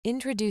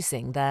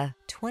Introducing the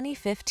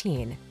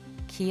 2015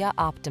 Kia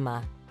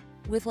Optima.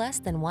 With less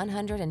than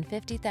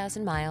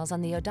 150,000 miles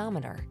on the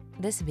odometer,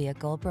 this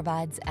vehicle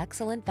provides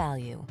excellent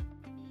value.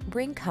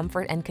 Bring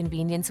comfort and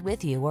convenience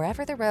with you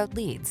wherever the road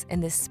leads in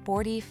this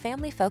sporty,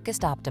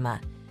 family-focused Optima.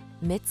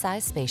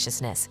 Mid-size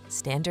spaciousness,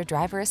 standard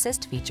driver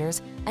assist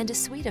features, and a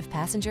suite of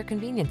passenger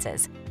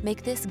conveniences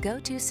make this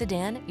go-to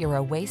sedan your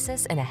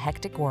oasis in a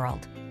hectic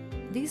world.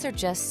 These are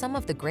just some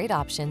of the great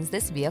options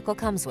this vehicle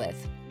comes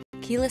with: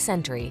 keyless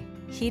entry,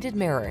 heated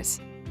mirrors,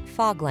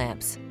 fog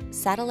lamps,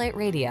 satellite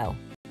radio,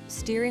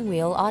 steering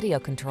wheel audio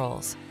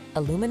controls,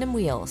 aluminum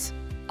wheels,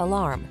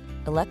 alarm,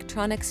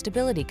 electronic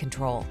stability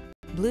control,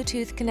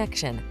 Bluetooth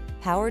connection,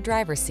 power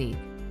driver seat.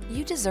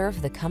 You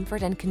deserve the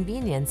comfort and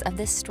convenience of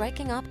this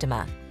striking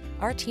Optima.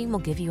 Our team will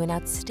give you an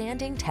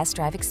outstanding test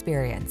drive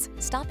experience.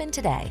 Stop in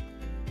today.